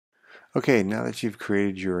Okay, now that you've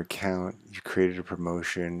created your account, you've created a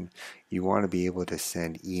promotion, you want to be able to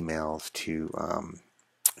send emails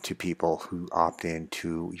to people who opt in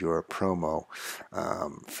to your promo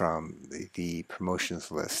from the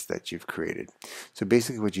promotions list that you've created. So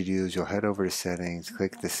basically what you do is you'll head over to settings,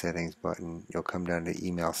 click the settings button, you'll come down to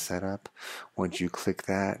email setup. Once you click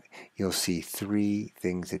that, you'll see three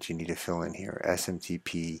things that you need to fill in here: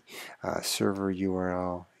 SMTP server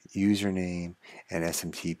URL, username, and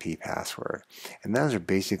SMTP password. And those are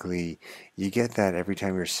basically, you get that every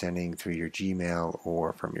time you're sending through your Gmail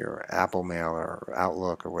or from your Apple Mail or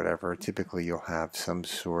Outlook or whatever. Typically you'll have some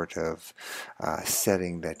sort of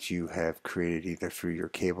setting that you have created either through your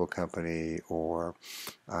cable company or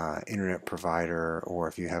internet provider, or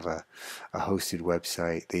if you have a hosted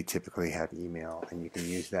website, they typically have email and you can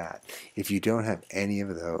use that. If you don't have any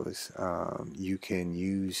of those, you can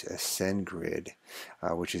use a Sendgrid,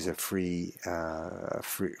 which is a free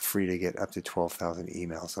to get up to 12,000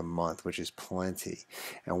 emails a month, which is plenty.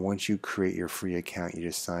 And once you create your free account, you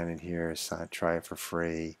just sign in here, try it for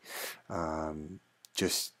free.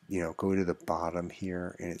 Just go to the bottom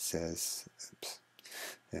here, and it says, oops,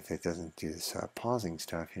 if it doesn't do this pausing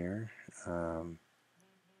stuff here.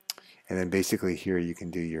 And then basically here you can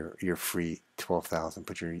do your free 12,000,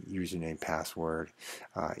 put your username, password,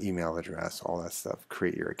 email address, all that stuff,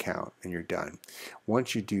 create your account, and you're done.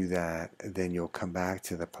 Once you do that, then you'll come back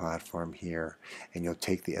to the platform here and you'll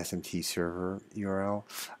take the SMT server URL.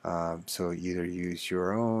 So either use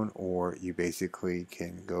your own, or you basically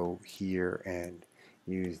can go here and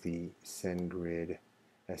use the Sendgrid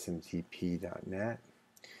smtp.net.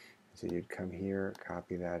 So you'd come here,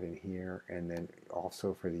 copy that in here, and then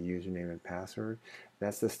also for the username and password,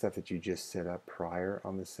 that's the stuff that you just set up prior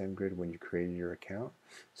on the Sendgrid when you created your account.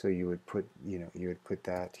 So you would put,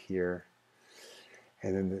 that here,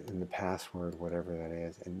 and then the password, whatever that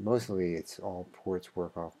is. And mostly it's all ports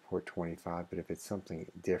work off port 25, but if it's something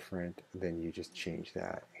different, then you just change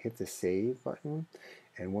that. Hit the save button,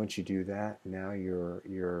 and once you do that, now your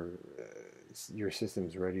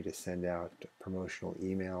system's ready to send out promotional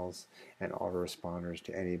emails and autoresponders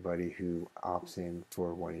to anybody who opts in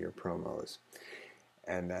for one of your promos.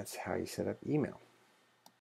 And that's how you set up email.